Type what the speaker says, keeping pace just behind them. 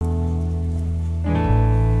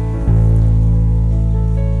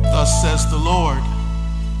says, the Lord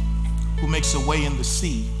who makes a way in the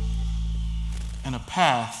sea and a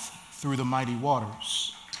path through the mighty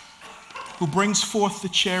waters, who brings forth the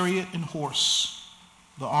chariot and horse,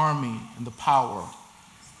 the army and the power.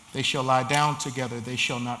 They shall lie down together, they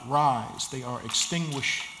shall not rise. They are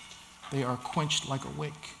extinguished, they are quenched like a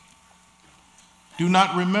wick. Do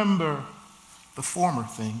not remember the former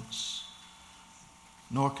things,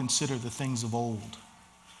 nor consider the things of old.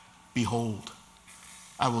 Behold,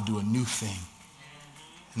 I will do a new thing.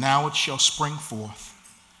 Now it shall spring forth.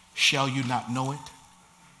 Shall you not know it?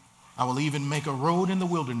 I will even make a road in the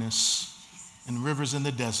wilderness and rivers in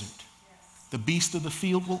the desert. The beasts of the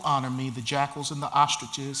field will honor me, the jackals and the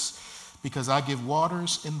ostriches, because I give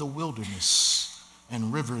waters in the wilderness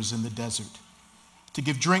and rivers in the desert, to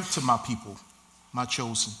give drink to my people, my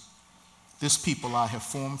chosen. This people I have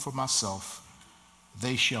formed for myself.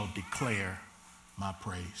 They shall declare my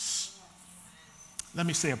praise. Let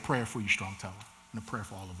me say a prayer for you, Strong Tower, and a prayer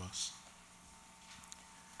for all of us.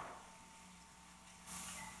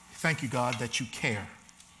 Thank you, God, that you care.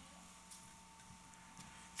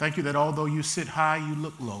 Thank you that although you sit high, you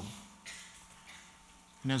look low.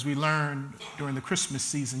 And as we learned during the Christmas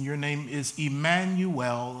season, your name is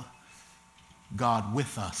Emmanuel, God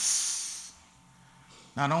with us.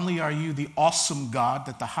 Not only are you the awesome God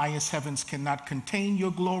that the highest heavens cannot contain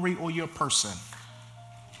your glory or your person,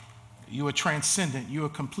 you are transcendent. You are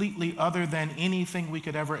completely other than anything we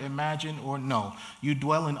could ever imagine or know. You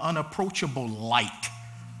dwell in unapproachable light.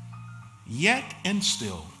 Yet and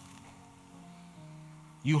still,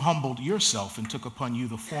 you humbled yourself and took upon you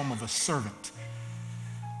the form of a servant.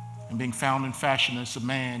 And being found in fashion as a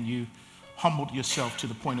man, you humbled yourself to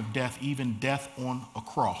the point of death, even death on a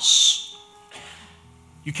cross.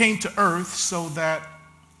 You came to earth so that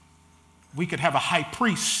we could have a high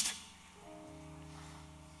priest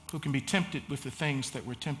who can be tempted with the things that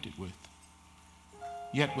we're tempted with,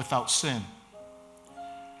 yet without sin.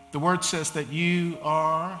 The word says that you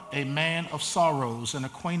are a man of sorrows and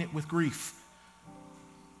acquainted with grief.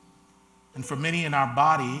 And for many in our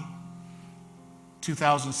body,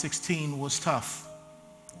 2016 was tough.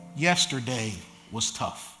 Yesterday was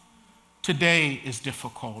tough. Today is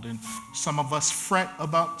difficult, and some of us fret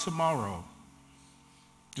about tomorrow.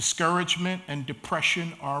 Discouragement and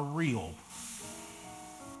depression are real.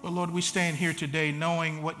 But Lord, we stand here today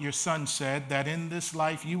knowing what your son said, that in this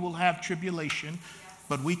life you will have tribulation,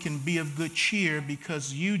 but we can be of good cheer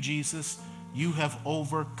because you, Jesus, you have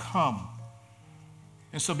overcome.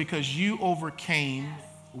 And so because you overcame,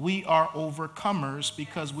 we are overcomers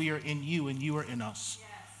because we are in you and you are in us.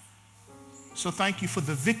 So thank you for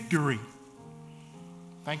the victory.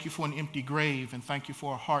 Thank you for an empty grave, and thank you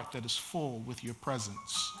for a heart that is full with your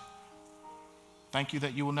presence. Thank you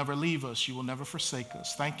that you will never leave us, you will never forsake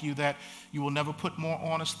us. Thank you that you will never put more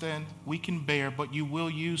on us than we can bear, but you will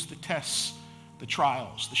use the tests, the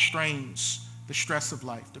trials, the strains, the stress of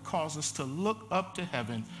life to cause us to look up to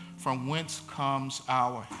heaven from whence comes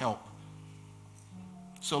our help.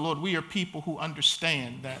 So Lord, we are people who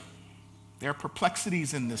understand that there are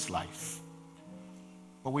perplexities in this life,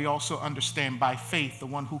 but we also understand by faith the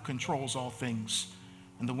one who controls all things,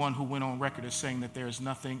 and the one who went on record as saying that there is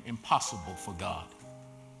nothing impossible for God.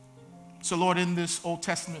 So Lord, in this Old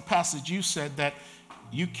Testament passage, you said that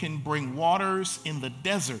you can bring waters in the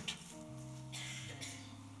desert.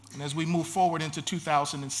 And as we move forward into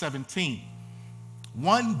 2017,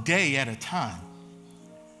 one day at a time,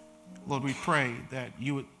 Lord, we pray that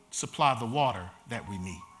you would supply the water that we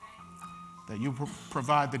need, that you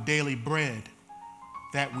provide the daily bread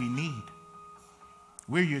that we need.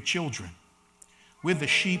 We're your children. We're the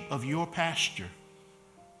sheep of your pasture.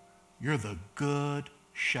 You're the good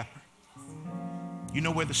shepherd. You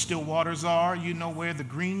know where the still waters are. You know where the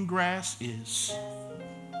green grass is.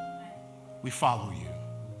 We follow you.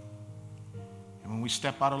 And when we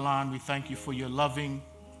step out of line, we thank you for your loving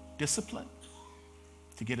discipline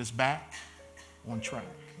to get us back on track.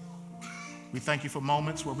 We thank you for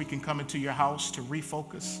moments where we can come into your house to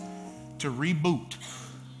refocus, to reboot,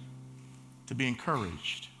 to be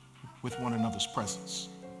encouraged with one another's presence.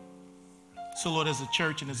 So Lord, as a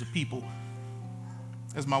church and as a people,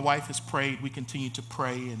 as my wife has prayed, we continue to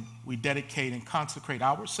pray, and we dedicate and consecrate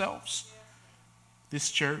ourselves, this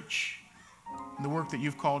church, and the work that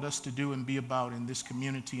you've called us to do and be about in this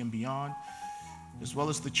community and beyond, as well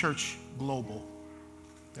as the church global,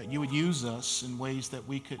 that you would use us in ways that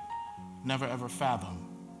we could never ever fathom,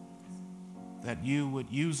 that you would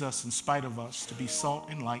use us in spite of us to be salt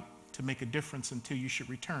and light, to make a difference until you should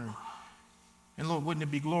return. And Lord, wouldn't it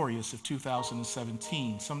be glorious if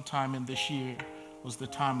 2017, sometime in this year, was the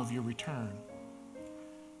time of your return?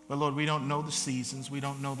 But Lord, we don't know the seasons. We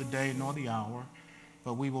don't know the day nor the hour,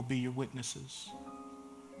 but we will be your witnesses.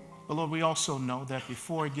 But Lord, we also know that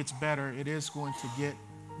before it gets better, it is going to get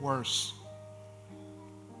worse.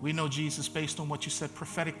 We know, Jesus, based on what you said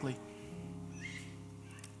prophetically,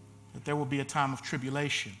 that there will be a time of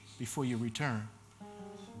tribulation before you return.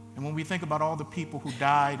 And when we think about all the people who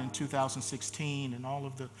died in 2016 and all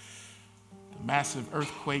of the massive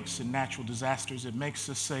earthquakes and natural disasters, it makes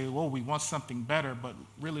us say, well, we want something better, but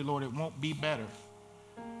really, Lord, it won't be better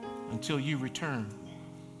until you return.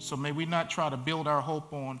 So may we not try to build our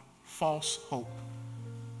hope on false hope.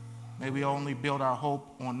 May we only build our hope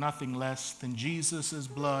on nothing less than Jesus'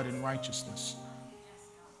 blood and righteousness.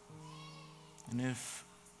 And if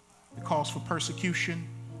it calls for persecution,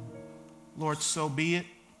 Lord, so be it.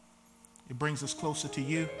 It brings us closer to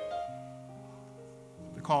you.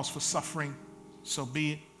 If it calls for suffering, so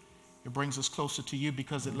be it. It brings us closer to you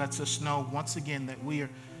because it lets us know once again that we are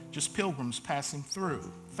just pilgrims passing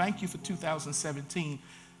through. Thank you for 2017,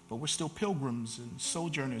 but we're still pilgrims and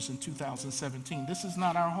sojourners in 2017. This is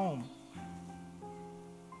not our home.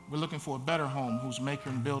 We're looking for a better home whose maker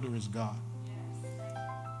and builder is God.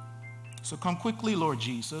 So come quickly, Lord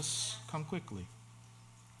Jesus. Come quickly.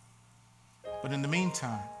 But in the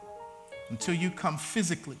meantime, until you come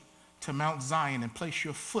physically to Mount Zion and place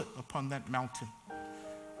your foot upon that mountain,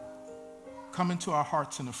 come into our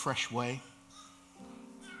hearts in a fresh way.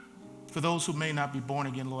 For those who may not be born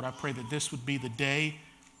again, Lord, I pray that this would be the day,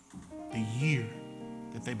 the year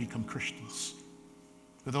that they become Christians.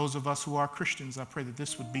 For those of us who are Christians, I pray that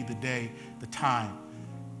this would be the day, the time,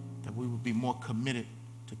 that we would be more committed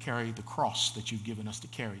to carry the cross that you've given us to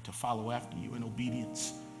carry, to follow after you in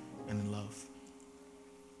obedience and in love.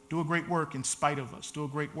 Do a great work in spite of us. Do a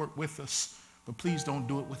great work with us, but please don't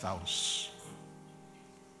do it without us.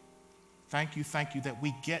 Thank you that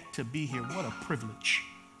we get to be here. What a privilege.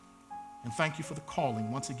 And thank you for the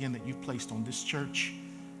calling, once again, that you've placed on this church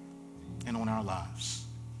and on our lives.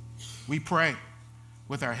 We pray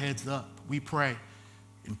with our heads up. We pray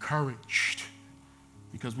encouraged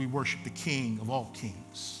because we worship the King of all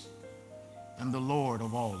kings and the Lord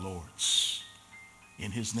of all lords.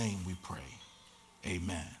 In his name we pray.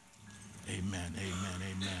 Amen. Amen. Amen.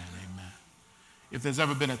 Amen. Amen. If there's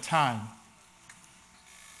ever been a time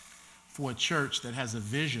for a church that has a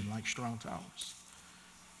vision like Strong Towers,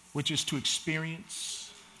 which is to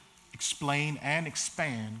experience, explain, and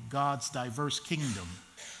expand God's diverse kingdom,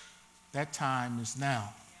 that time is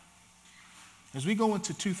now. As we go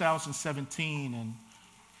into 2017, and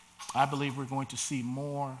I believe we're going to see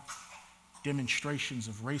more demonstrations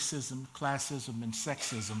of racism, classism, and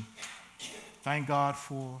sexism. Thank God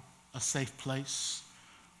for a safe place,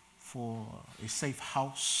 for a safe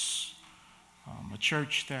house, a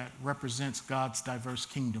church that represents God's diverse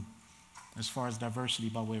kingdom as far as diversity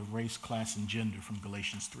by way of race, class, and gender from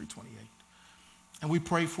Galatians 3:28. And we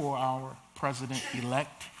pray for our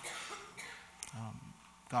president-elect.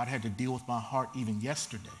 God had to deal with my heart even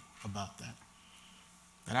yesterday about that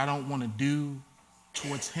I don't want to do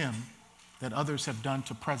towards him that others have done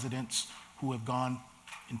to presidents who have gone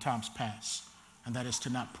in times past, and that is to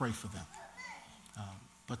not pray for them,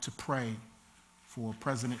 but to pray for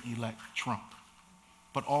President-elect Trump,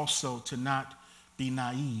 but also to not be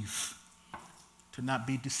naive, to not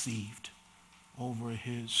be deceived over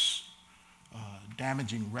his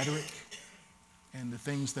damaging rhetoric and the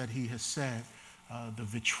things that he has said, the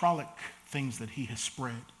vitriolic things that he has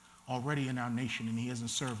spread already in our nation, and he hasn't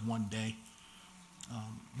served one day.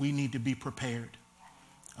 We need to be prepared.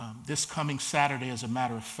 This coming Saturday, as a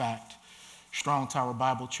matter of fact, Strong Tower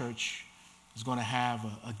Bible Church is going to have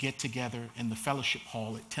a get-together in the fellowship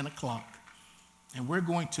hall at 10 o'clock, and we're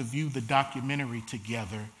going to view the documentary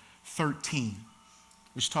together, 13,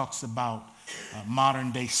 which talks about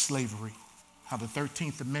modern-day slavery, how the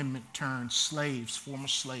 13th Amendment turned slaves, former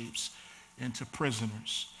slaves, into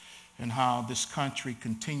prisoners, and how this country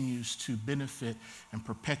continues to benefit and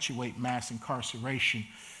perpetuate mass incarceration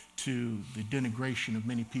to the denigration of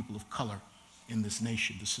many people of color in this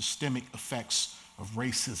nation, the systemic effects of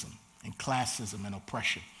racism and classism and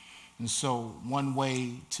oppression. And so one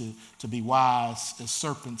way to be wise as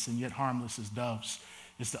serpents and yet harmless as doves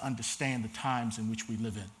is to understand the times in which we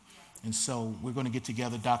live in. And so we're going to get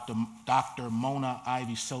together. Dr. Mona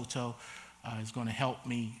Ivy Soto is going to help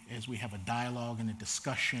me as we have a dialogue and a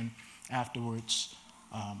discussion afterwards.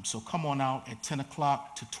 So come on out at 10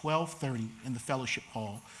 o'clock to 12:30 in the fellowship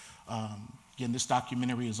hall. Again, this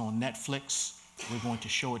documentary is on Netflix. We're going to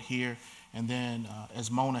show it here. And then, as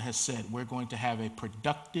Mona has said, we're going to have a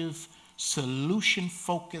productive,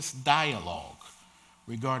 solution-focused dialogue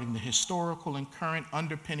regarding the historical and current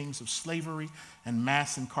underpinnings of slavery and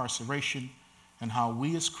mass incarceration, and how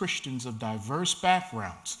we as Christians of diverse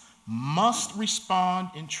backgrounds must respond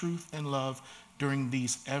in truth and love during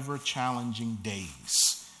these ever-challenging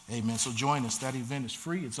days. Amen. So join us. That event is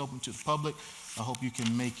free. It's open to the public. I hope you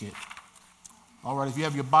can make it. All right, if you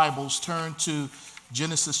have your Bibles, turn to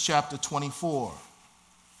Genesis chapter 24.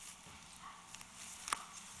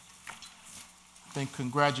 I think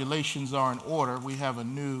congratulations are in order. We have a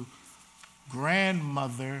new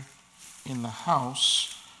grandmother in the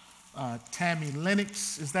house. Tammy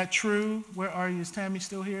Lennox, is that true? Where are you? Is Tammy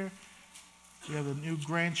still here? We have a new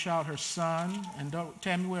grandchild, her son. And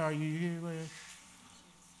Tammy, where are you? You here?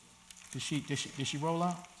 Did she roll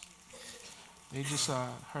out? They just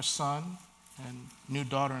her son and new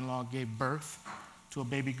daughter-in-law gave birth to a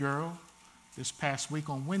baby girl this past week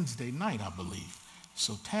on Wednesday night, I believe.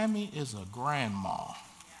 So Tammy is a grandma.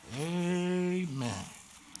 Amen.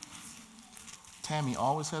 Tammy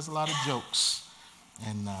always has a lot of jokes,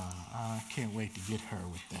 and I can't wait to get her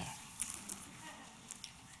with that.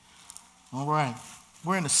 All right.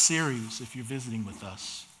 We're in a series, if you're visiting with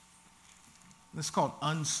us. It's called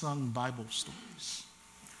Unsung Bible Stories.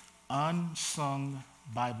 Unsung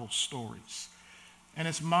Bible Stories. And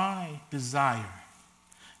it's my desire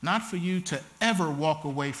not for you to ever walk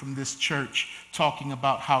away from this church talking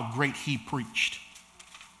about how great he preached.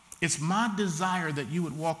 It's my desire that you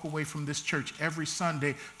would walk away from this church every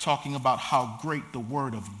Sunday talking about how great the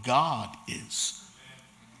Word of God is.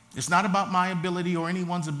 It's not about my ability or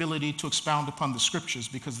anyone's ability to expound upon the Scriptures,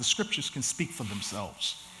 because the Scriptures can speak for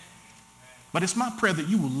themselves. But it's my prayer that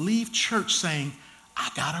you will leave church saying, I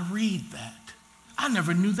gotta read that. I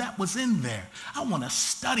never knew that was in there. I want to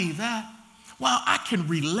study that. Well, I can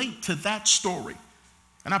relate to that story.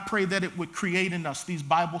 And I pray that it would create in us these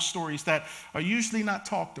Bible stories that are usually not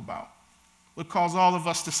talked about, would cause all of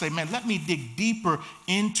us to say, man, let me dig deeper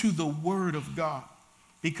into the Word of God.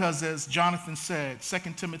 Because as Jonathan said,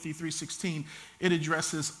 2 Timothy 3:16, it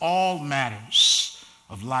addresses all matters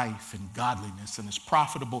of life and godliness and is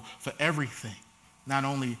profitable for everything, not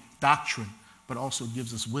only doctrine, but also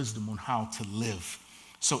gives us wisdom on how to live.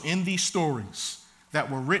 So in these stories that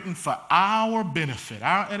were written for our benefit,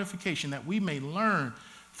 our edification, that we may learn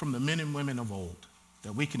from the men and women of old,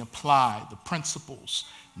 that we can apply the principles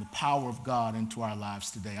and the power of God into our lives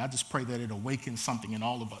today. I just pray that it awakens something in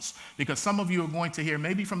all of us, because some of you are going to hear,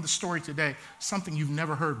 maybe from the story today, something you've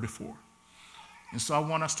never heard before. And so I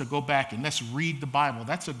want us to go back and let's read the Bible.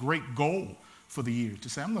 That's a great goal for the year, to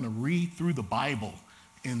say, I'm going to read through the Bible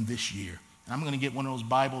in this year. And I'm going to get one of those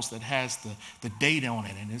Bibles that has the date on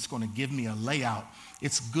it, and it's going to give me a layout.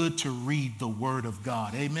 It's good to read the Word of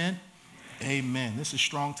God. Amen? Amen. This is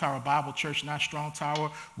Strong Tower Bible Church, not Strong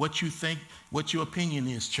Tower what you think, what your opinion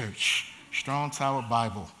is, church. Strong Tower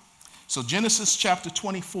Bible. So Genesis chapter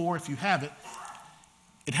 24, if you have it,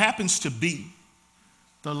 it happens to be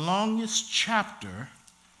the longest chapter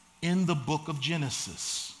in the book of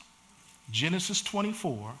Genesis. Genesis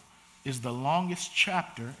 24 is the longest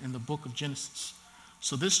chapter in the book of Genesis.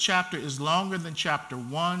 So this chapter is longer than chapter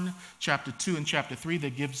 1, chapter 2, and chapter 3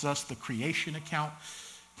 that gives us the creation account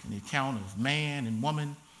and the account of man and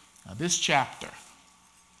woman. Now, this chapter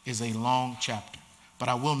is a long chapter, but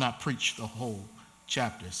I will not preach the whole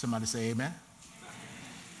chapter. Somebody say amen?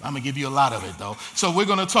 I'm going to give you a lot of it, though. So we're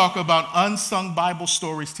going to talk about unsung Bible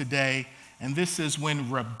stories today, and this is when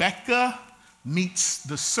Rebekah meets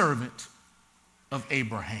the servant of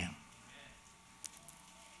Abraham.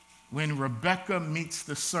 When Rebekah meets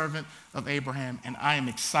the servant of Abraham, and I am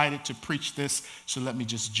excited to preach this, so let me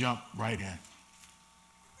just jump right in.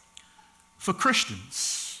 For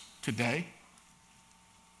Christians today,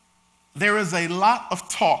 there is a lot of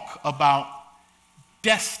talk about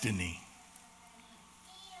destiny,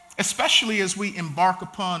 especially as we embark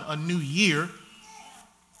upon a new year.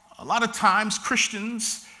 A lot of times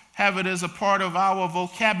Christians have it as a part of our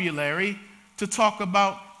vocabulary to talk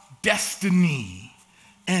about destiny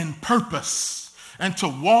and purpose, and to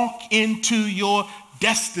walk into your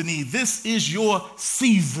destiny. This is your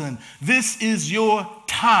season. This is your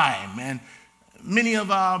time. And many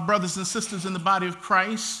of our brothers and sisters in the body of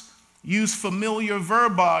Christ use familiar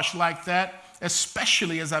verbiage like that,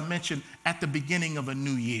 especially, as I mentioned, at the beginning of a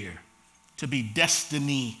new year, to be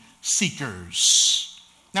destiny seekers.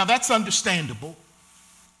 Now, that's understandable,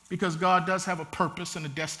 because God does have a purpose and a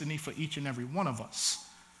destiny for each and every one of us.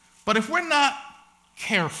 But if we're not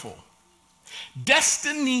careful,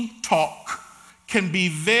 destiny talk can be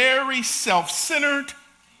very self-centered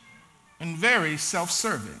and very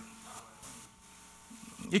self-serving.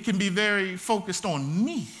 It can be very focused on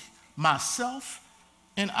me, myself,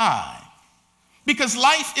 and I. Because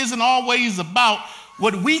life isn't always about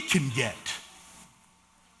what we can get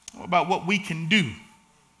or about what we can do.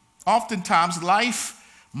 Oftentimes, life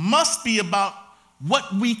must be about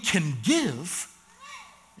what we can give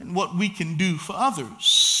and what we can do for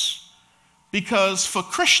others. Because for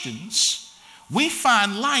Christians, we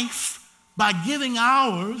find life by giving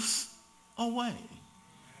ours away.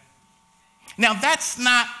 Now, that's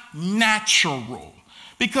not natural,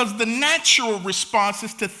 because the natural response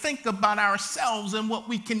is to think about ourselves and what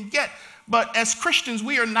we can get. But as Christians,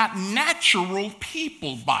 we are not natural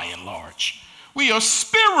people by and large. We are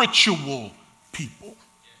spiritual people.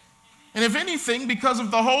 And if anything, because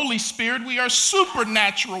of the Holy Spirit, we are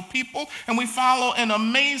supernatural people, and we follow an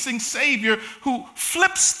amazing Savior who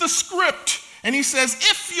flips the script. And he says,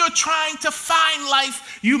 if you're trying to find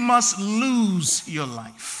life, you must lose your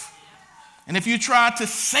life. And if you try to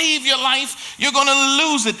save your life, you're going to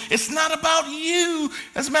lose it. It's not about you.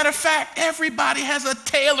 As a matter of fact, everybody has a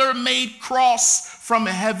tailor-made cross from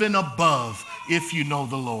heaven above, if you know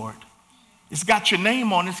the Lord. It's got your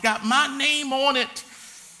name on it. It's got my name on it.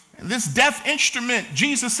 And this death instrument,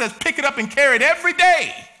 Jesus says, pick it up and carry it every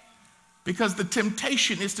day. Because the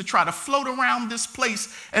temptation is to try to float around this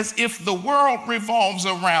place as if the world revolves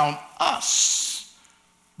around us.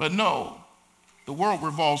 But no. The world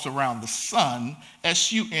revolves around the Son,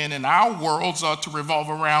 S-U-N, and our worlds are to revolve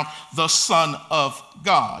around the Son of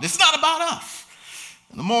God. It's not about us.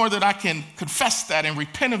 And the more that I can confess that and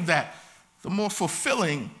repent of that, the more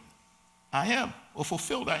fulfilled I am.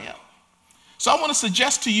 So I want to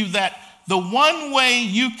suggest to you that the one way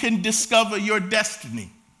you can discover your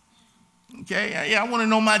destiny, okay, I want to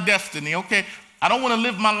know my destiny, okay, I don't want to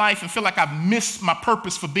live my life and feel like I've missed my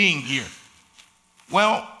purpose for being here.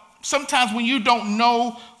 Well, sometimes when you don't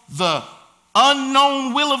know the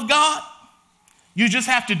unknown will of God, you just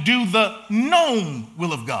have to do the known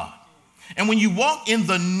will of God. And when you walk in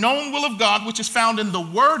the known will of God, which is found in the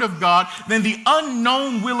Word of God, then the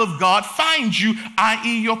unknown will of God finds you,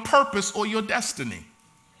 i.e. your purpose or your destiny.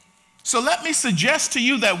 So let me suggest to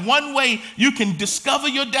you that one way you can discover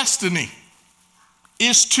your destiny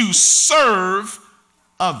is to serve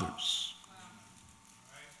others.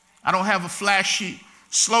 I don't have a flashy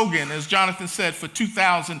slogan, as Jonathan said, for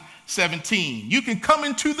 2017. You can come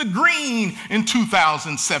into the green in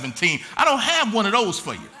 2017. I don't have one of those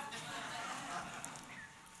for you.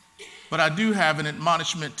 But I do have an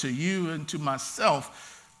admonishment to you and to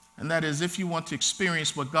myself, and that is, if you want to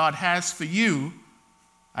experience what God has for you,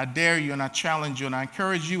 I dare you and I challenge you and I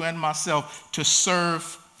encourage you and myself to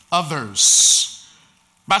serve others.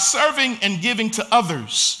 By serving and giving to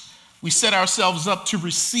others, we set ourselves up to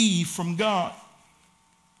receive from God.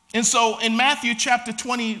 And so in Matthew chapter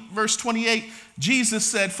 20, verse 28, Jesus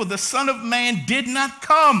said, for the Son of Man did not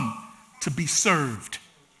come to be served,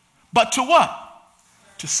 but to what?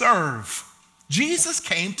 To serve. Jesus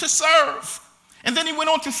came to serve. And then he went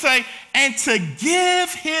on to say, and to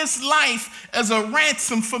give his life as a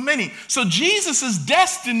ransom for many. So Jesus'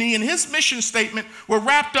 destiny and his mission statement were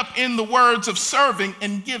wrapped up in the words of serving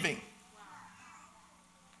and giving.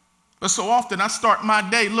 But so often I start my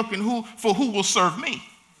day looking for who will serve me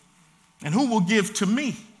and who will give to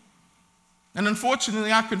me. And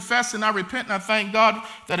unfortunately, I confess and I repent and I thank God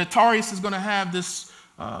that Atarius is going to have this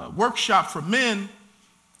workshop for men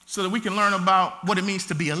so that we can learn about what it means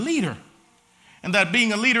to be a leader. And that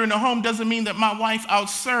being a leader in the home doesn't mean that my wife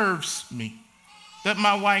outserves me, that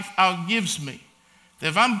my wife outgives me. That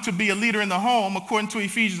if I'm to be a leader in the home, according to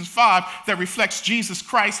Ephesians 5, that reflects Jesus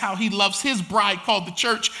Christ, how he loves his bride called the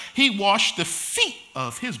church, he washed the feet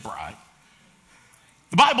of his bride.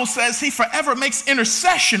 The Bible says he forever makes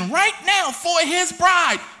intercession right now for his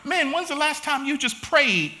bride. Man, when's the last time you just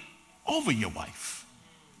prayed over your wife?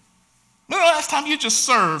 When's the last time you just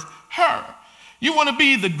served her? You want to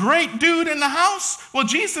be the great dude in the house? Well,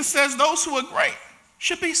 Jesus says those who are great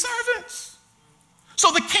should be servants. So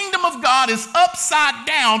the kingdom of God is upside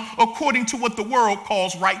down according to what the world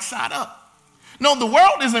calls right side up. No, the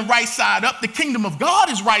world isn't right side up. The kingdom of God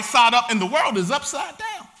is right side up and the world is upside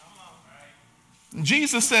down. And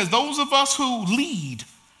Jesus says those of us who lead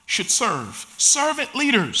should serve. Servant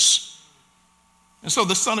leaders. And so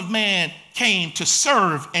the Son of Man came to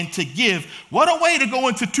serve and to give. What a way to go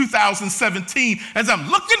into 2017 as I'm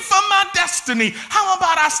looking for my destiny. How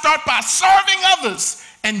about I start by serving others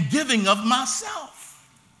and giving of myself?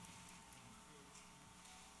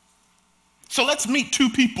 So let's meet two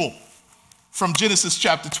people from Genesis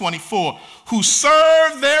chapter 24 who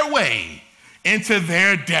served their way into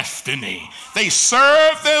their destiny. They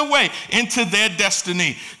served their way into their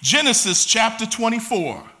destiny. Genesis chapter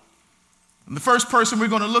 24. And the first person we're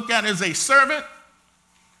going to look at is a servant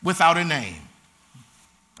without a name.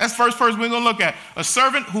 That's the first person we're going to look at. A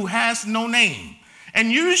servant who has no name.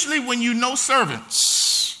 And usually when you know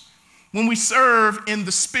servants, when we serve in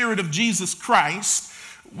the spirit of Jesus Christ,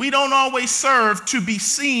 we don't always serve to be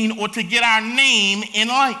seen or to get our name in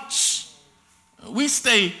lights. We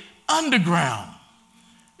stay underground.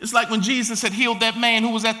 It's like when Jesus had healed that man who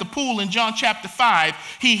was at the pool in John chapter 5.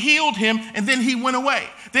 He healed him and then he went away.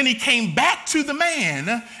 Then he came back to the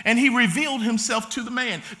man and he revealed himself to the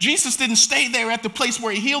man. Jesus didn't stay there at the place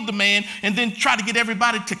where he healed the man and then try to get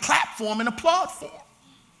everybody to clap for him and applaud for him.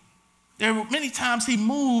 There were many times he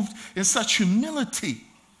moved in such humility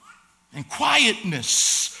and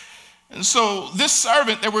quietness. And so this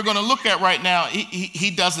servant that we're going to look at right now, he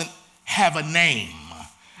doesn't have a name.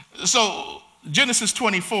 So Genesis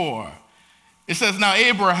 24, it says, now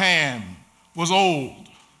Abraham was old,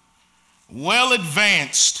 well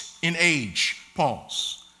advanced in age.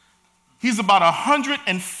 Pause. He's about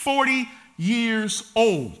 140 years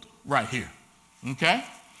old right here, okay?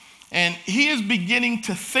 And he is beginning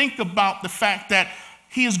to think about the fact that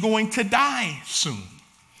he is going to die soon.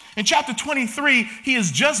 In chapter 23, he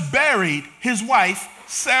has just buried his wife,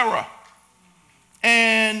 Sarah.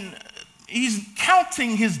 And he's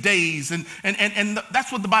counting his days, and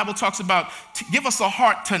that's what the Bible talks about. To give us a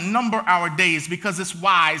heart to number our days because it's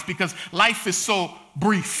wise, because life is so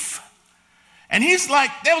brief. And he's like,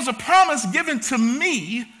 there was a promise given to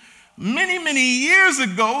me many, many years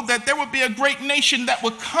ago that there would be a great nation that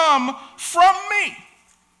would come from me.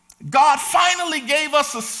 God finally gave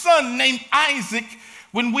us a son named Isaac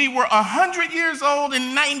when we were 100 years old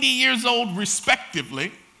and 90 years old,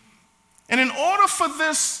 respectively. And in order for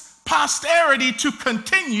this posterity to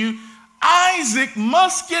continue, Isaac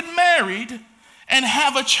must get married and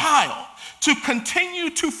have a child to continue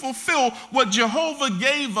to fulfill what Jehovah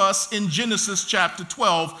gave us in Genesis chapter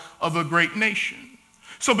 12 of a great nation.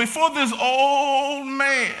 So before this old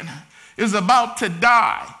man is about to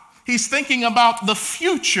die, he's thinking about the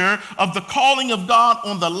future of the calling of God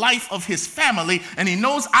on the life of his family, and he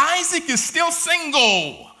knows Isaac is still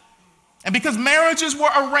single. And because marriages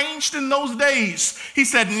were arranged in those days, he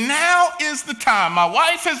said, now is the time. My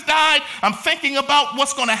wife has died. I'm thinking about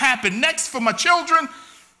what's going to happen next for my children.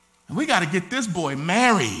 And we got to get this boy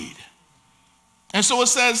married. And so it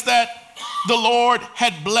says that the Lord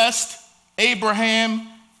had blessed Abraham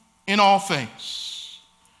in all things.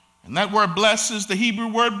 And that word bless is the Hebrew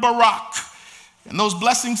word barak. And those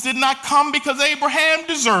blessings did not come because Abraham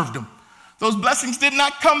deserved them. Those blessings did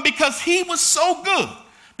not come because he was so good.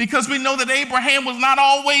 Because we know that Abraham was not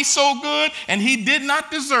always so good and he did not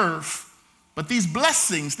deserve. But these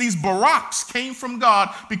blessings, these baraks came from God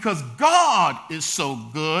because God is so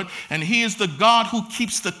good and he is the God who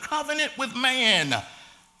keeps the covenant with man.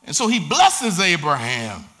 And so he blesses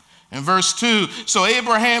Abraham. In verse 2, so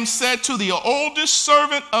Abraham said to the oldest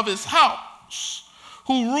servant of his house,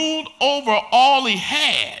 who ruled over all he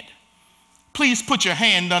had, please put your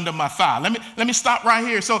hand under my thigh. Let me stop right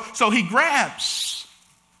here. So he grabs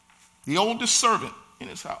the oldest servant in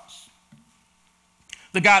his house,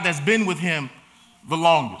 the guy that's been with him the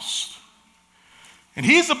longest. And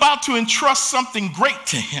he's about to entrust something great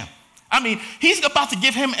to him. I mean, he's about to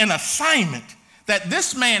give him an assignment that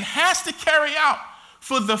this man has to carry out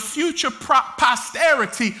for the future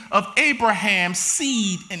posterity of Abraham's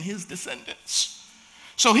seed and his descendants.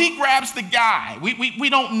 So he grabs the guy. We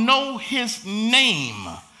don't know his name,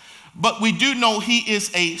 but we do know he is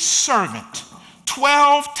a servant.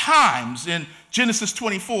 12 times in Genesis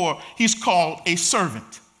 24, he's called a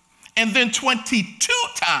servant. And then 22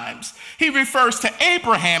 times, he refers to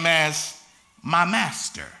Abraham as my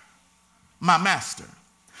master. My master.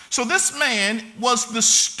 So this man was the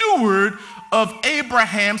steward of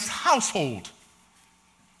Abraham's household.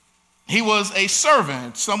 He was a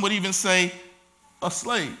servant. Some would even say a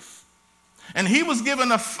slave. And he was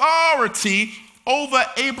given authority over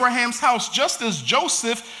Abraham's house, just as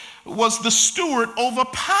Joseph was the steward over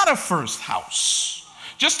Potiphar's house.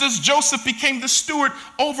 Just as Joseph became the steward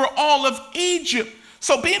over all of Egypt.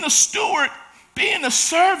 So being a steward, being a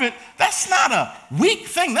servant, that's not a weak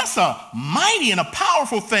thing. That's a mighty and a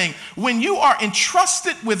powerful thing when you are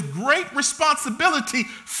entrusted with great responsibility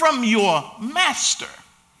from your master.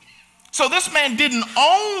 So this man didn't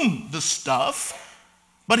own the stuff,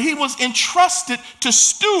 but he was entrusted to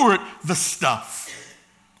steward the stuff.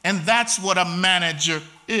 And that's what a manager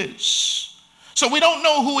is. So we don't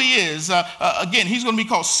know who he is. Again, he's going to be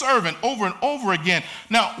called servant over and over again.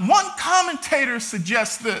 Now, one commentator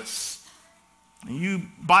suggests this, and you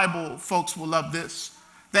Bible folks will love this,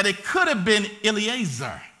 that it could have been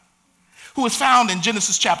Eliezer, who is found in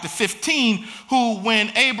Genesis chapter 15, who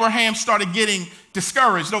when Abraham started getting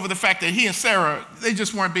discouraged over the fact that he and Sarah, they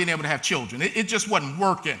just weren't being able to have children. It just wasn't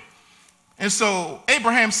working. And so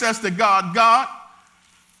Abraham says to God, God,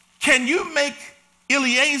 can you make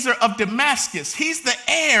Eliezer of Damascus, he's the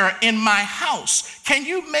heir in my house. Can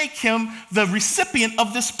you make him the recipient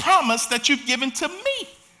of this promise that you've given to me?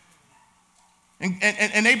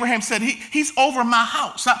 And Abraham said, he's over my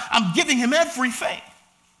house. I'm giving him everything.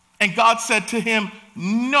 And God said to him,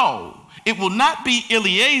 no, it will not be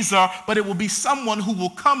Eliezer, but it will be someone who will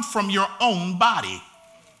come from your own body.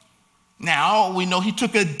 Now, we know he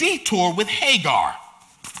took a detour with Hagar.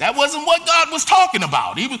 That wasn't what God was talking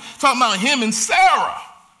about. He was talking about him and Sarah.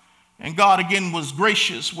 And God again was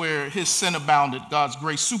gracious where his sin abounded. God's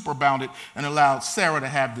grace superabounded and allowed Sarah to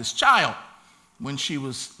have this child when she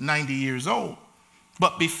was 90 years old.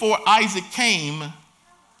 But before Isaac came,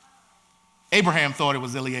 Abraham thought it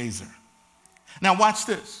was Eliezer. Now watch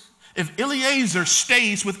this. If Eliezer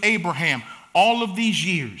stays with Abraham all of these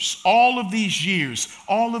years,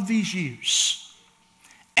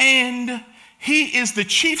 and he is the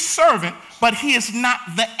chief servant, but he is not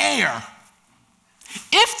the heir.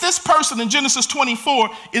 If this person in Genesis 24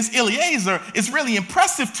 is Eliezer, it's really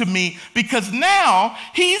impressive to me because now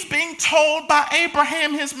he's being told by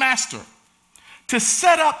Abraham, his master, to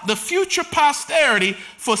set up the future posterity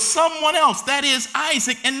for someone else, that is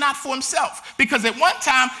Isaac, and not for himself. Because at one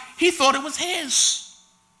time, he thought it was his.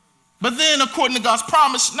 But then, according to God's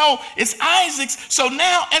promise, no, it's Isaac's. So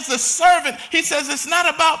now, as a servant, he says, it's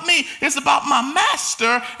not about me. It's about my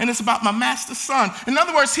master, and it's about my master's son. In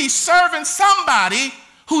other words, he's serving somebody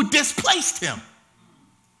who displaced him.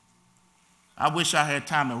 I wish I had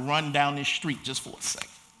time to run down this street just for a second.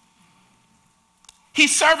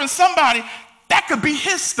 He's serving somebody that could be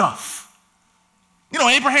his stuff. You know,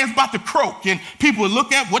 Abraham's about to croak, and people would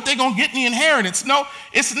look at what they're going to get in the inheritance. No,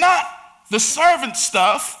 it's not the servant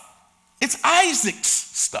stuff. It's Isaac's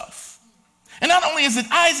stuff. And not only is it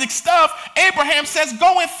Isaac's stuff, Abraham says,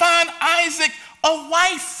 go and find Isaac a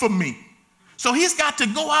wife for me. So he's got to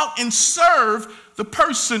go out and serve the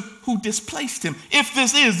person who displaced him, if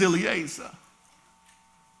this is Eliezer.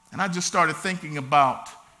 And I just started thinking about,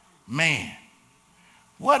 man,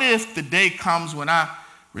 what if the day comes when I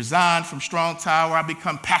resign from Strong Tower, I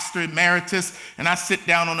become pastor emeritus, and I sit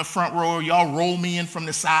down on the front row, y'all roll me in from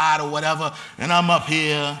the side or whatever, and I'm up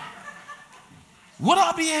here. Would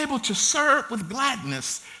I be able to serve with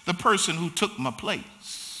gladness the person who took my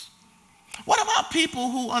place? What about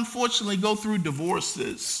people who unfortunately go through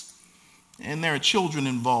divorces and there are children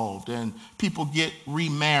involved and people get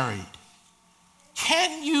remarried?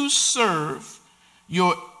 Can you serve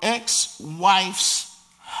your ex-wife's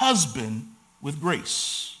husband with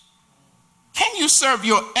grace? Can you serve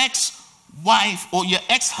your ex-wife or your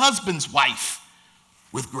ex-husband's wife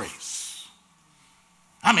with grace?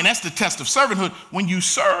 I mean, that's the test of servanthood. When you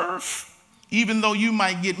serve, even though you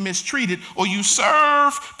might get mistreated, or you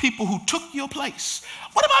serve people who took your place.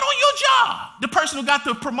 What about on your job? The person who got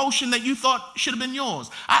the promotion that you thought should have been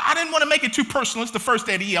yours. I didn't want to make it too personal. It's the first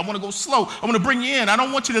day of the year. I want to go slow. I want to bring you in. I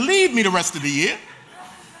don't want you to leave me the rest of the year.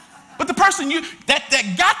 But the person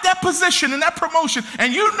that got that position and that promotion,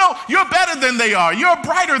 and you know you're better than they are, you're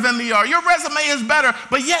brighter than they are, your resume is better,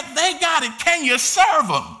 but yet they got it. Can you serve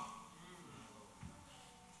them?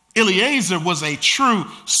 Eliezer was a true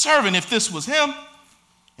servant if this was him.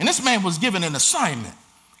 And this man was given an assignment.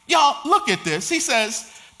 Y'all, look at this. He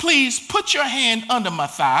says, please put your hand under my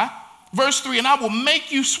thigh. Verse 3, and I will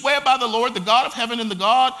make you swear by the Lord, the God of heaven and the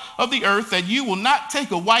God of the earth, that you will not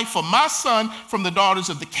take a wife for my son from the daughters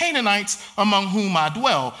of the Canaanites among whom I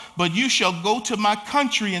dwell, but you shall go to my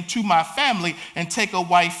country and to my family and take a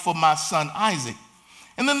wife for my son Isaac.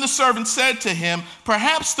 And then the servant said to him,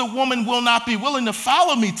 perhaps the woman will not be willing to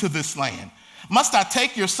follow me to this land. Must I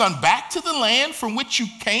take your son back to the land from which you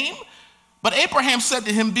came? But Abraham said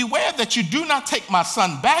to him, beware that you do not take my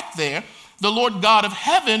son back there. The Lord God of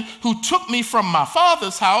heaven, who took me from my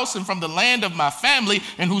father's house and from the land of my family,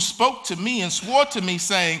 and who spoke to me and swore to me,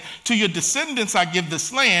 saying, to your descendants I give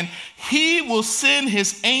this land, he will send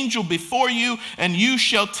his angel before you, and you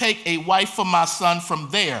shall take a wife for my son from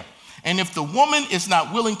there. And if the woman is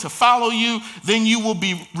not willing to follow you, then you will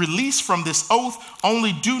be released from this oath.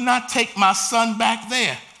 Only do not take my son back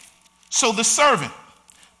there. So the servant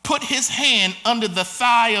put his hand under the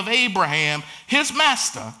thigh of Abraham, his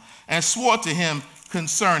master, and swore to him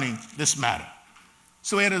concerning this matter.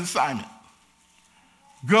 So he had an assignment.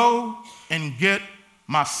 Go and get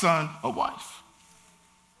my son a wife.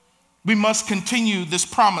 We must continue this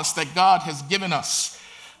promise that God has given us.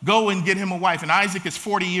 Go and get him a wife. And Isaac is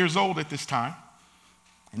 40 years old at this time.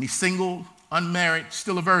 And he's single, unmarried,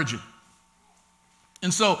 still a virgin.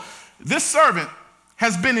 And so this servant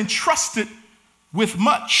has been entrusted with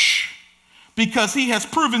much because he has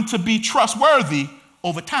proven to be trustworthy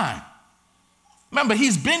over time. Remember,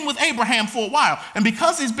 he's been with Abraham for a while. And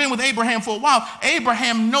because he's been with Abraham for a while,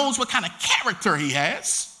 Abraham knows what kind of character he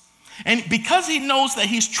has. And because he knows that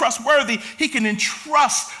he's trustworthy, he can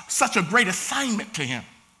entrust such a great assignment to him.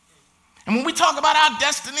 And when we talk about our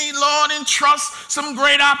destiny, Lord, entrust some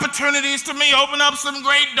great opportunities to me, open up some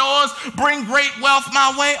great doors, bring great wealth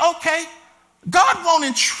my way. Okay, God won't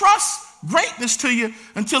entrust greatness to you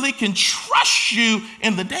until he can trust you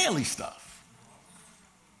in the daily stuff.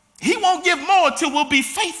 He won't give more until we'll be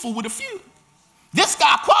faithful with a few. This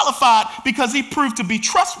guy qualified because he proved to be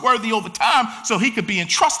trustworthy over time so he could be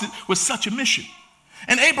entrusted with such a mission.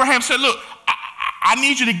 And Abraham said, look, I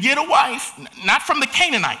need you to get a wife, not from the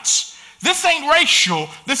Canaanites. This ain't racial,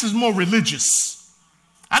 this is more religious.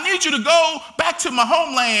 I need you to go back to my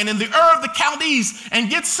homeland in the Ur of the Chaldees and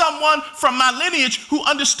get someone from my lineage who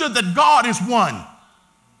understood that God is one.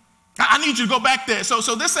 I need you to go back there.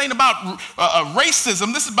 So this ain't about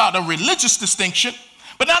racism. This is about a religious distinction.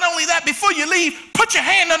 But not only that, before you leave, put your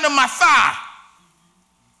hand under my thigh.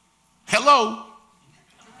 Hello.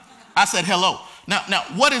 I said hello. Now,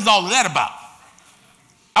 what is all of that about?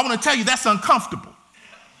 I want to tell you that's uncomfortable.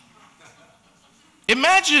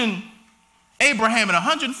 Imagine Abraham at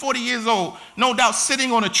 140 years old, no doubt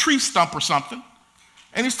sitting on a tree stump or something,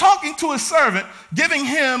 and he's talking to his servant, giving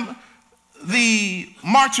him the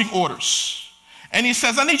marching orders. And he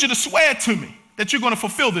says, I need you to swear to me that you're going to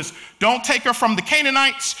fulfill this. Don't take her from the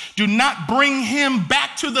Canaanites. Do not bring him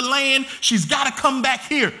back to the land. She's got to come back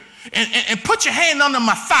here. And put your hand under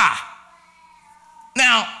my thigh.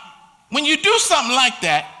 Now, when you do something like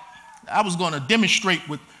that, I was going to demonstrate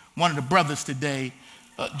with one of the brothers today.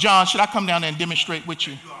 John, should I come down there and demonstrate with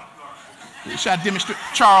you? Should I demonstrate?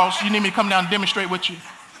 Charles, you need me to come down and demonstrate with you?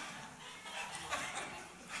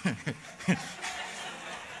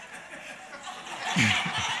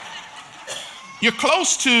 You're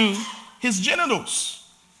close to his genitals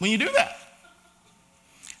when you do that.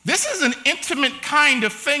 This is an intimate kind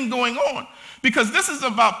of thing going on because this is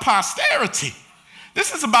about posterity.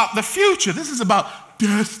 This is about the future. This is about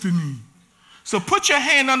destiny. So put your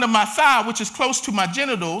hand under my thigh, which is close to my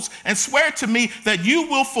genitals, and swear to me that you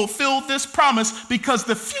will fulfill this promise because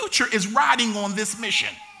the future is riding on this mission.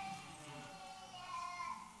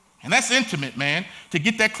 And that's intimate, man, to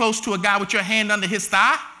get that close to a guy with your hand under his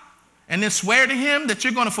thigh and then swear to him that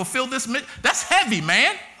you're going to fulfill this mission. That's heavy,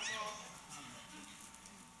 man.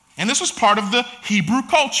 And this was part of the Hebrew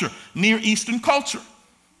culture, Near Eastern culture.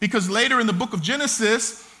 Because later in the book of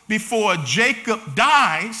Genesis, before Jacob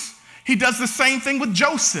dies, he does the same thing with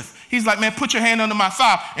Joseph. He's like, man, put your hand under my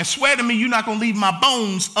thigh and swear to me you're not going to leave my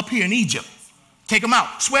bones up here in Egypt. Take them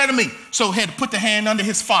out. Swear to me. So he had to put the hand under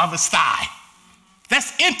his father's thigh.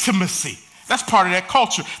 That's intimacy. That's part of that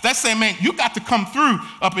culture. That's saying, man, you got to come through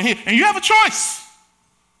up in here. And you have a choice.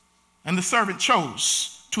 And the servant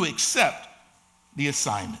chose to accept the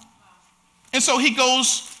assignment. And so he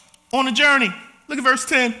goes on a journey. Look at verse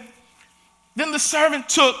 10. Then the servant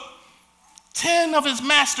took 10 of his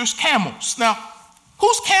master's camels. Now,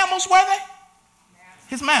 whose camels were they?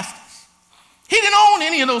 His master's. He didn't own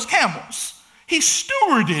any of those camels. He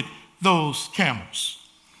stewarded those camels.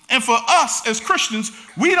 And for us as Christians,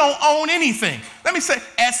 we don't own anything. Let me say,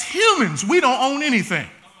 as humans, we don't own anything.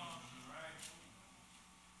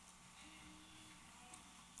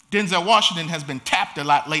 Denzel Washington has been tapped a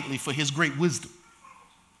lot lately for his great wisdom.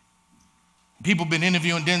 People have been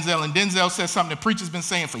interviewing Denzel, and Denzel says something the preacher's been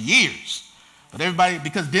saying for years. But everybody,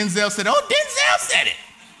 because Denzel said, oh, Denzel said it.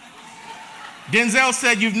 Denzel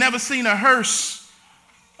said, you've never seen a hearse,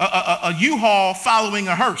 a U-Haul following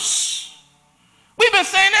a hearse. We've been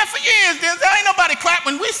saying that for years, Denzel. Ain't nobody clap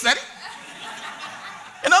when we said it.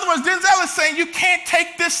 In other words, Denzel is saying you can't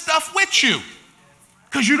take this stuff with you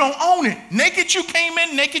because you don't own it. Naked you came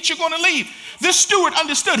in, naked you're going to leave. This steward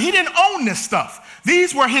understood. He didn't own this stuff.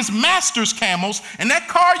 These were his master's camels, and that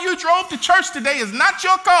car you drove to church today is not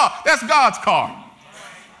your car. That's God's car.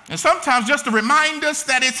 And sometimes just to remind us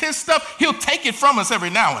that it's his stuff, he'll take it from us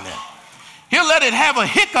every now and then. He'll let it have a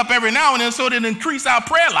hiccup every now and then so it'll increase our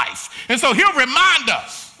prayer life. And so he'll remind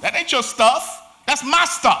us, that ain't your stuff. That's my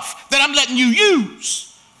stuff that I'm letting you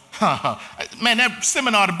use. Man, that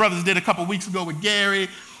seminar the brothers did a couple weeks ago with Gary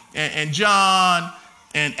and John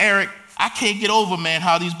and Eric, I can't get over, man,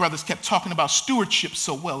 how these brothers kept talking about stewardship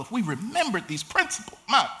so well. If we remembered these principles,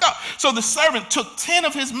 my God. So the servant took 10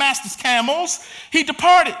 of his master's camels. He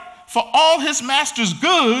departed, for all his master's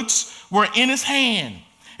goods were in his hand.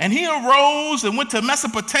 And he arose and went to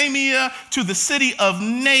Mesopotamia to the city of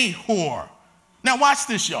Nahor. Now watch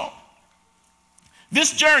this, y'all.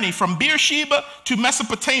 This journey from Beersheba to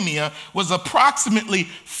Mesopotamia was approximately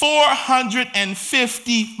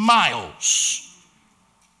 450 miles.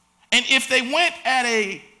 And if they went at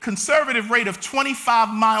a conservative rate of 25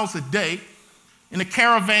 miles a day in a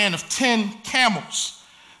caravan of 10 camels,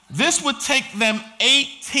 this would take them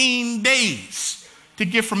 18 days to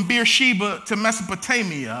get from Beersheba to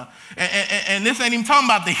Mesopotamia. And this ain't even talking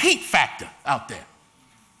about the heat factor out there.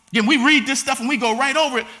 Again, we read this stuff and we go right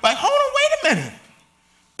over it like, hold on, wait a minute.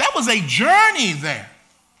 That was a journey there.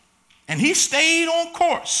 And he stayed on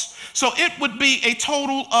course. So it would be a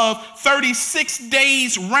total of 36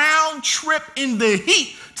 days round trip in the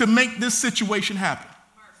heat to make this situation happen.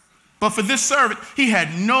 But for this servant, he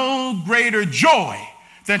had no greater joy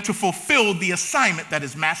than to fulfill the assignment that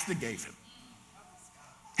his master gave him.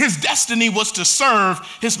 His destiny was to serve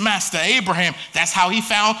his master Abraham. That's how he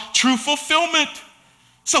found true fulfillment.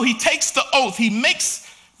 So he takes the oath, he makes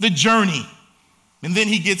the journey, and then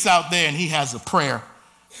he gets out there and he has a prayer.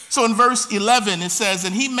 So in verse 11, it says,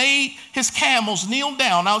 and he made his camels kneel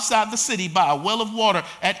down outside the city by a well of water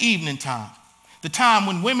at evening time, the time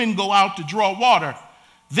when women go out to draw water.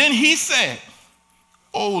 Then he said,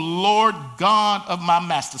 O Lord God of my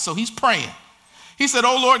master. So he's praying. He said,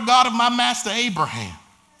 O Lord God of my master Abraham,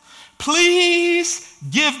 please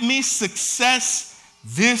give me success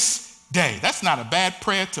this day. That's not a bad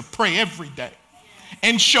prayer to pray every day.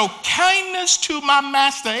 And show kindness to my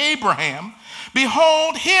master Abraham.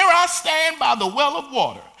 Behold, here I stand by the well of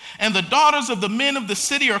water, and the daughters of the men of the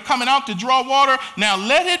city are coming out to draw water. Now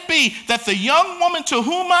let it be that the young woman to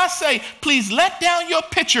whom I say, please let down your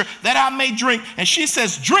pitcher that I may drink. And she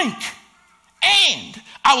says, drink, and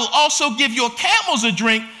I will also give your camels a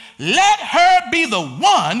drink. Let her be the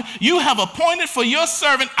one you have appointed for your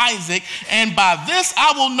servant Isaac, and by this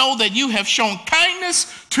I will know that you have shown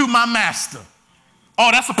kindness to my master. Oh,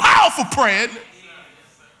 that's a powerful prayer, isn't it?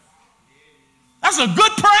 That's a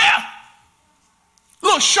good prayer.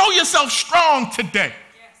 Look, show yourself strong today.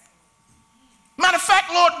 Matter of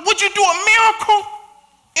fact, Lord, would you do a miracle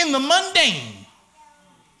in the mundane?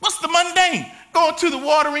 What's the mundane? Going to the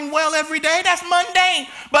watering well every day, that's mundane.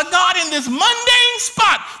 But God, in this mundane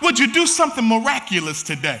spot, would you do something miraculous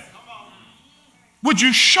today? Would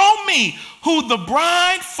you show me who the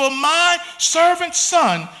bride for my servant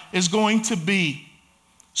son is going to be?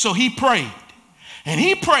 So he prayed. And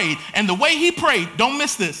he prayed, and the way he prayed, don't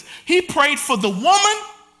miss this, he prayed for the woman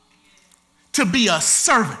to be a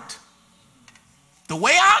servant. The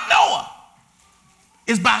way I know her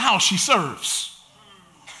is by how she serves,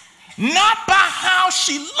 not by how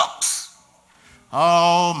she looks.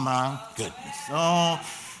 Oh my goodness. Oh,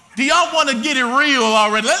 do y'all want to get it real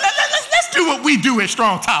already? Let's do what we do at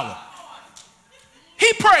Strong Tower.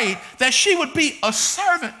 He prayed that she would be a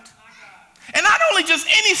servant. And not only just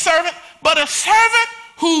any servant, but a servant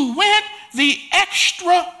who went the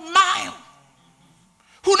extra mile,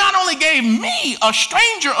 who not only gave me, a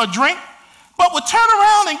stranger, a drink, but would turn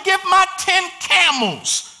around and give my 10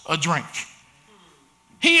 camels a drink.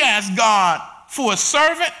 He asked God for a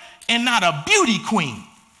servant and not a beauty queen.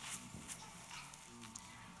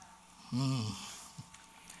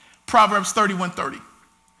 Proverbs 31:30.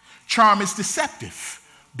 Charm is deceptive,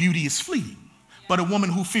 beauty is fleeting, but a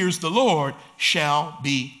woman who fears the Lord shall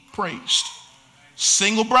be praised.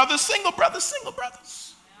 Single brothers, single brothers, single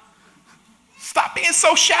brothers. Stop being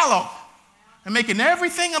so shallow and making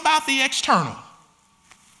everything about the external.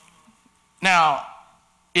 Now,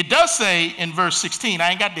 it does say in verse 16, I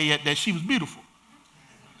ain't got there yet, that she was beautiful.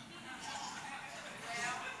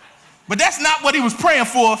 But that's not what he was praying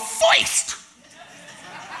for first.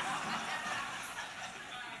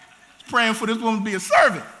 He's praying for this woman to be a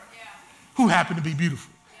servant who happened to be beautiful.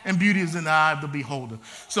 And beauty is in the eye of the beholder.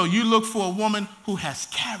 So you look for a woman who has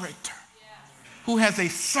character, who has a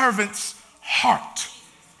servant's heart.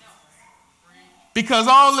 Because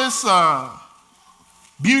all this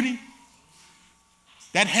beauty,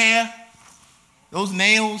 that hair, those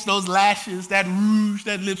nails, those lashes, that rouge,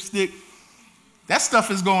 that lipstick, that stuff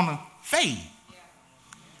is going to fade.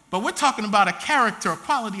 But we're talking about a character, a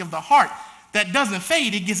quality of the heart that doesn't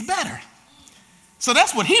fade, it gets better. So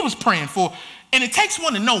that's what he was praying for. And it takes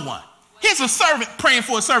one to know one. Here's a servant praying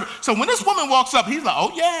for a servant. So when this woman walks up, he's like,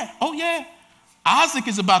 oh yeah. Isaac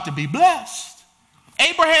is about to be blessed.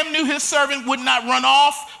 Abraham knew his servant would not run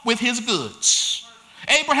off with his goods.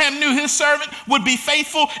 Abraham knew his servant would be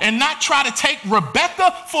faithful and not try to take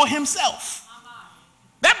Rebekah for himself.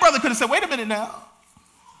 That brother could have said, wait a minute now.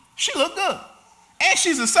 She looked good. And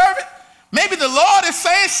she's a servant. Maybe the Lord is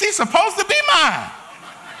saying she's supposed to be mine.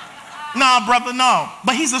 No, brother, no.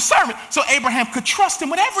 But he's a servant, so Abraham could trust him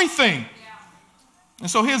with everything. And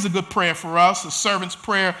so here's a good prayer for us, a servant's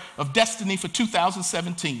prayer of destiny for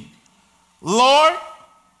 2017. Lord,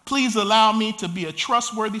 please allow me to be a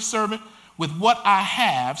trustworthy servant with what I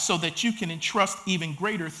have so that you can entrust even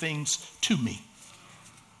greater things to me.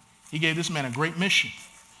 He gave this man a great mission.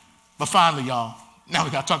 But finally, y'all, now we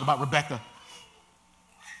got to talk about Rebekah.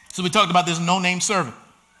 So we talked about this no-name servant.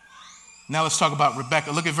 Now let's talk about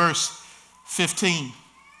Rebekah. Look at verse 15.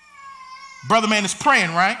 Brother man is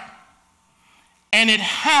praying, right? And it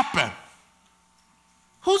happened.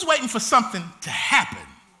 Who's waiting for something to happen?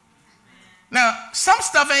 Now, some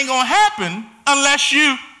stuff ain't going to happen unless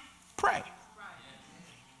you pray.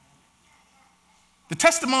 The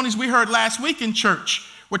testimonies we heard last week in church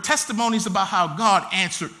were testimonies about how God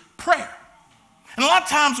answered prayer. And a lot of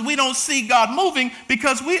times we don't see God moving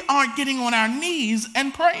because we aren't getting on our knees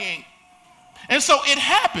and praying. And so it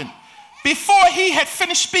happened. Before he had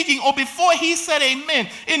finished speaking or before he said amen,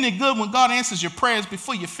 isn't it good when God answers your prayers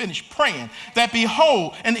before you finish praying? That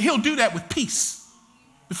behold, and he'll do that with peace.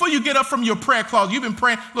 Before you get up from your prayer closet, you've been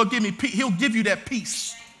praying, Lord, give me peace. He'll give you that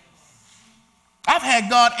peace. I've had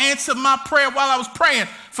God answer my prayer while I was praying.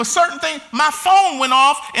 For certain things, my phone went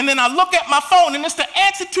off, and then I look at my phone, and it's the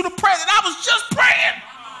answer to the prayer that I was just praying.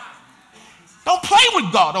 Don't play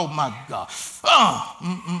with God. Oh, my God.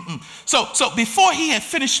 So before he had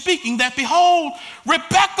finished speaking, that behold,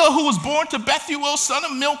 Rebekah, who was born to Bethuel, son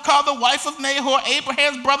of Milcah, the wife of Nahor,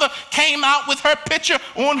 Abraham's brother, came out with her pitcher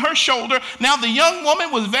on her shoulder. Now the young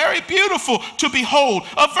woman was very beautiful to behold,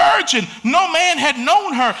 a virgin. No man had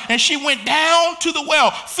known her. And she went down to the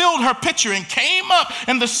well, filled her pitcher, and came up.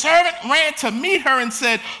 And the servant ran to meet her and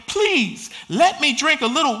said, please, let me drink a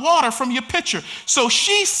little water from your pitcher. So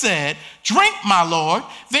she said, drink, my lord.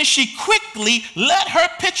 Then she quickly let her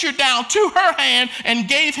pitcher down to her hand and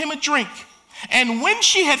gave him a drink. And when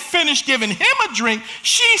she had finished giving him a drink,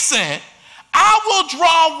 she said, I will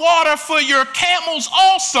draw water for your camels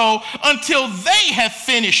also until they have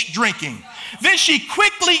finished drinking. Then she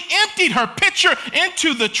quickly emptied her pitcher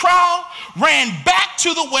into the trough, ran back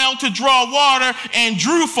to the well to draw water, and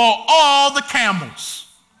drew for all the camels.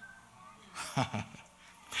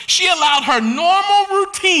 She allowed her normal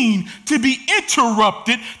routine to be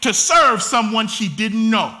interrupted to serve someone she didn't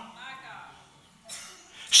know.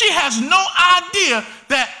 She has no idea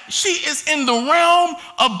that she is in the realm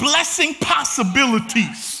of blessing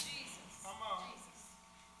possibilities.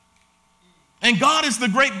 And God is the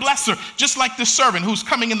great blesser, just like this servant who's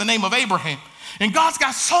coming in the name of Abraham. And God's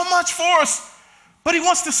got so much for us, but he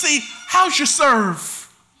wants to see, how's your serve?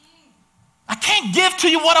 I can't give to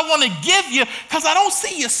you what I want to give you because I don't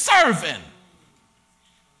see you serving.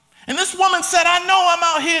 And this woman said, I know I'm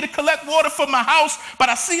out here to collect water for my house, but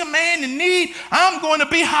I see a man in need. I'm going to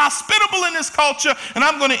be hospitable in this culture, and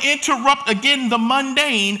I'm going to interrupt again the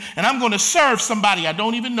mundane, and I'm going to serve somebody I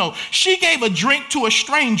don't even know. She gave a drink to a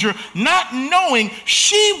stranger, not knowing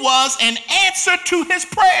she was an answer to his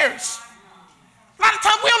prayers. A lot of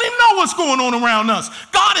times we don't even know what's going on around us.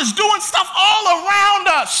 God is doing stuff all around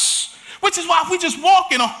us, which is why if we just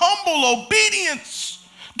walk in a humble obedience,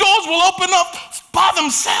 doors will open up by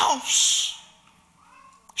themselves.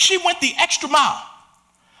 She went the extra mile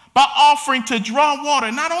by offering to draw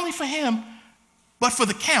water, not only for him, but for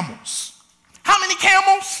the camels. How many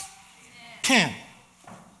camels? 10.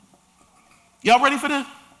 Y'all ready for this?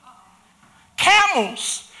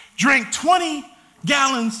 Camels drink 20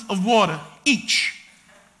 gallons of water each.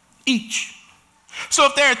 So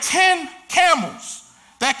if there are 10 camels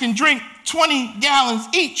that can drink 20 gallons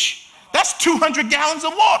each, that's 200 gallons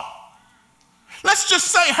of water. Let's just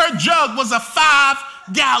say her jug was a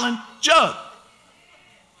 5-gallon jug.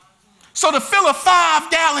 So to fill a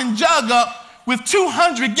 5-gallon jug up with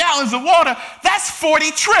 200 gallons of water, that's 40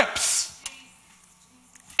 trips.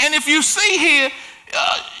 And if you see here,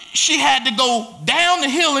 she had to go down the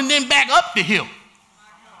hill and then back up the hill.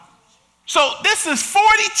 So this is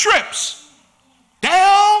 40 trips,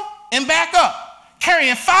 down and back up,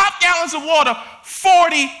 carrying 5 gallons of water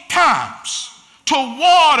 40 times to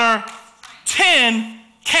water 10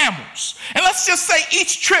 camels. And let's just say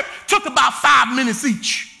each trip took about 5 minutes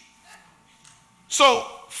each. So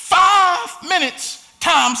 5 minutes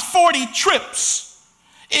times 40 trips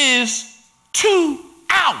is 2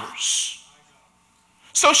 hours.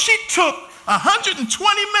 So she took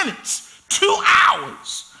 120 minutes, 2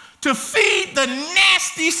 hours, to feed the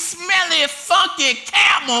nasty, smelly, funky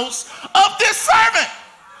camels of this servant.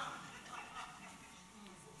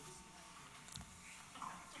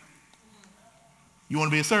 You want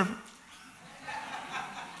to be a servant?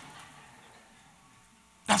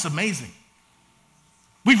 That's amazing.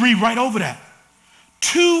 We read right over that.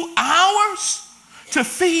 2 hours to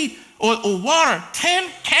feed or water 10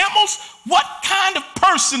 camels? What kind of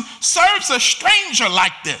person serves a stranger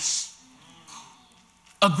like this?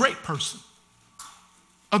 A great person.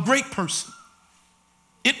 A great person.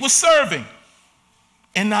 It was serving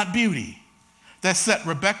and not beauty that set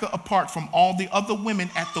Rebekah apart from all the other women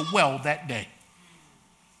at the well that day.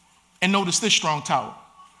 And notice this, Strong Tower.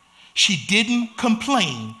 She didn't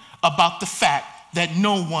complain about the fact that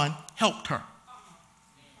no one helped her.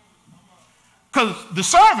 Because the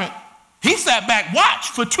servant, he sat back, watched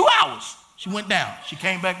for 2 hours. She went down. She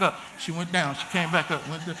came back up. She went down. She came back up.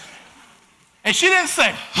 Went down. And she didn't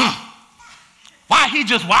say, why he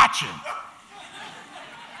just watching?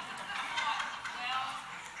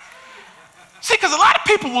 See, because a lot of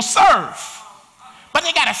people will serve, but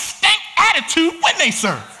they got a stank attitude when they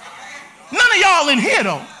serve. None of y'all in here,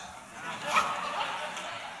 though.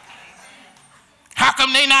 How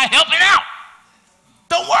come they not helping out?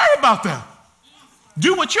 Don't worry about that.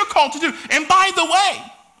 Do what you're called to do. And by the way,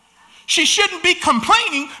 she shouldn't be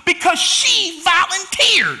complaining because she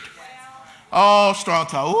volunteered. Oh, Strong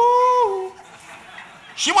Tower. Ooh.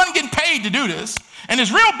 She wasn't getting paid to do this. And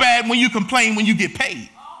it's real bad when you complain when you get paid.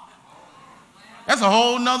 That's a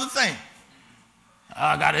whole nother thing.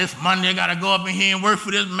 I got this Monday, I got to go up in here and work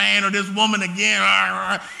for this man or this woman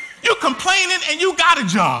again. You complaining and you got a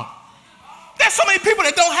job. There's so many people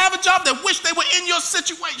that don't have a job that wish they were in your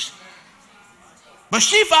situation. But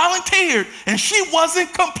she volunteered and she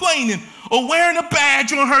wasn't complaining or wearing a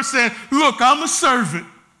badge on her saying, look, I'm a servant.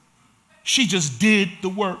 She just did the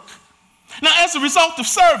work. Now, as a result of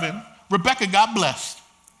serving, Rebekah got blessed.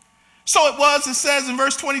 So it says in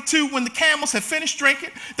verse 22, when the camels had finished drinking,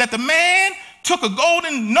 that the man took a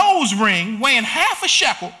golden nose ring weighing half a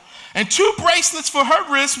shekel and 2 bracelets for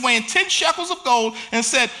her wrists weighing 10 shekels of gold and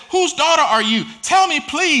said, whose daughter are you? Tell me,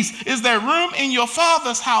 please, is there room in your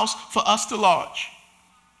father's house for us to lodge?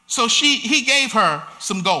 So he gave her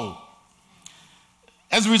some gold.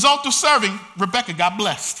 As a result of serving, Rebekah got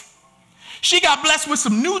blessed. She got blessed with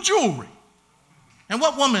some new jewelry. And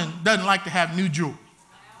what woman doesn't like to have new jewelry?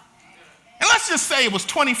 And let's just say it was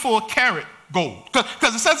 24 karat gold,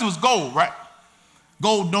 because it says it was gold, right?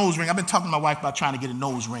 Gold nose ring. I've been talking to my wife about trying to get a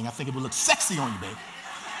nose ring. I think it would look sexy on you, baby.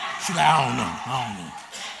 She's like, I don't know.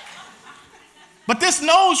 But this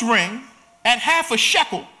nose ring at half a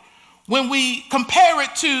shekel, when we compare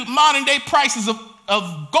it to modern day prices of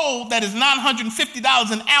gold that is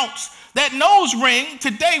 $950 an ounce, that nose ring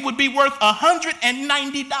today would be worth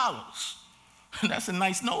 $190. That's a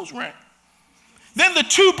nice nose ring. Then the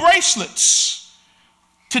 2 bracelets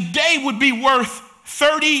today would be worth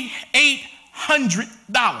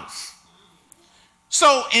 $3,800.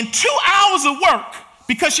 So in 2 hours of work,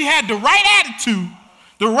 because she had the right attitude,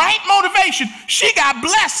 the right motivation, she got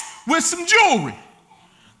blessed with some jewelry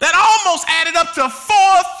that almost added up to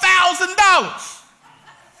 $4,000.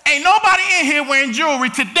 Ain't nobody in here wearing jewelry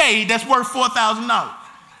today that's worth $4,000.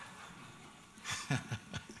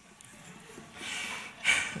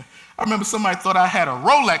 I remember somebody thought I had a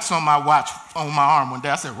Rolex on my watch, on my arm one day.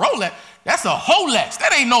 I said, Rolex? That's a Rolex.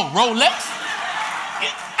 That ain't no Rolex.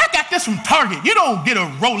 I got this from Target. You don't get a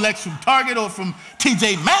Rolex from Target or from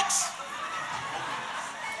TJ Maxx.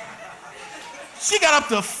 She got up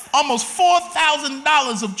to almost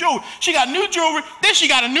 $4,000 of jewelry. She got new jewelry, then she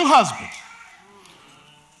got a new husband.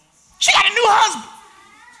 She got a new husband.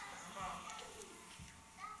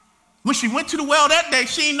 When she went to the well that day,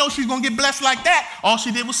 she didn't know she was going to get blessed like that. All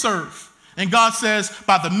she did was serve. And God says,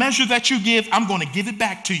 by the measure that you give, I'm going to give it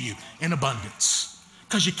back to you in abundance.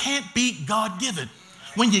 Because you can't beat God-given.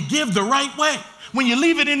 When you give the right way, when you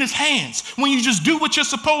leave it in his hands, when you just do what you're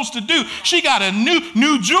supposed to do. She got a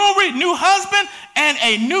new jewelry, new husband, and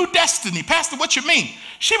a new destiny. Pastor, what you mean?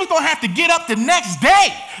 She was going to have to get up the next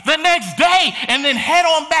day, and then head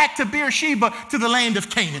on back to Beersheba, to the land of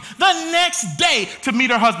Canaan, the next day to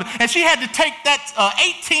meet her husband. And she had to take that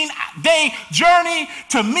 18-day journey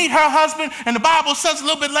to meet her husband. And the Bible says a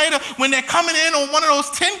little bit later, when they're coming in on one of those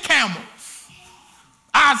 10 camels,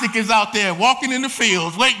 Isaac is out there walking in the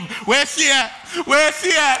fields, waiting. Where's she at? Where's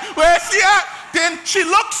she at? Where's she at? Then she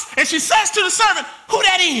looks and she says to the servant, who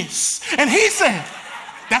that is? And he said,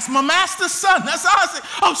 that's my master's son. That's Isaac.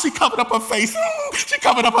 Oh, she covered up her face. She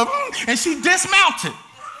covered up her, and she dismounted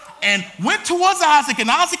and went towards Isaac, and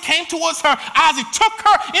Isaac came towards her. Isaac took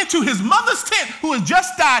her into his mother's tent, who had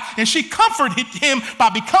just died, and she comforted him by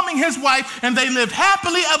becoming his wife, and they lived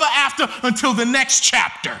happily ever after until the next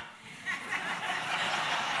chapter.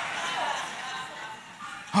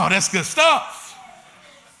 Oh, that's good stuff.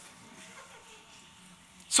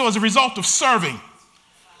 So as a result of serving,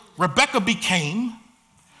 Rebekah became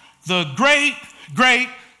the great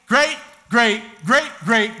great, great,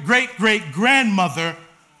 great, great, great grandmother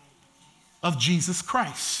of Jesus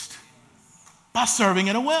Christ by serving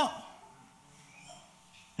at a well.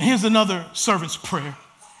 And here's another servant's prayer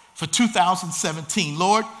for 2017.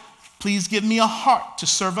 Lord, please give me a heart to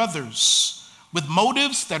serve others with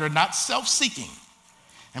motives that are not self-seeking.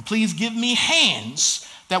 And please give me hands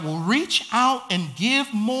that will reach out and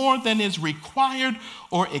give more than is required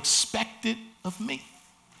or expected of me.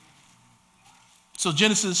 So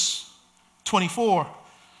Genesis 24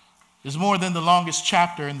 is more than the longest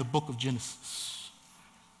chapter in the book of Genesis.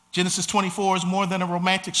 Genesis 24 is more than a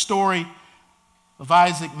romantic story of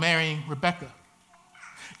Isaac marrying Rebekah.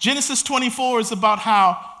 Genesis 24 is about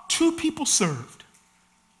how two people served,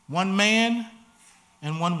 one man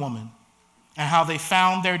and one woman, and how they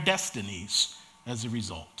found their destinies as a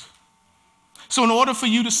result. So in order for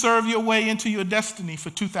you to serve your way into your destiny for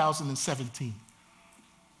 2017,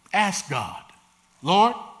 ask God,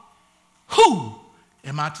 Lord, who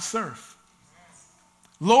am I to serve?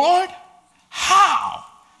 Lord, how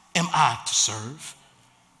am I to serve?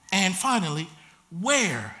 And finally,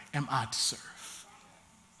 where am I to serve?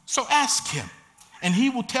 So ask him, and he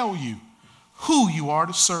will tell you who you are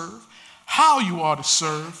to serve, how you are to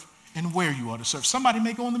serve, and where you are to serve. Somebody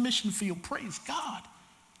may go on the mission field, praise God.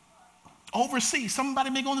 Overseas, somebody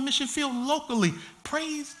may go on the mission field locally,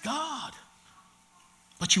 praise God.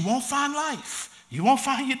 But you won't find life. You won't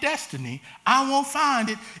find your destiny. I won't find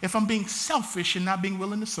it if I'm being selfish and not being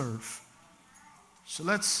willing to serve. So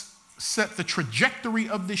let's set the trajectory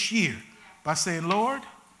of this year by saying, Lord,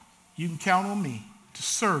 you can count on me to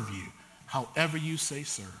serve you however you say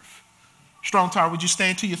serve. Strong Tower, would you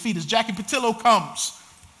stand to your feet as Jackie Patillo comes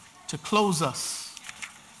to close us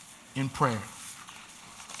in prayer?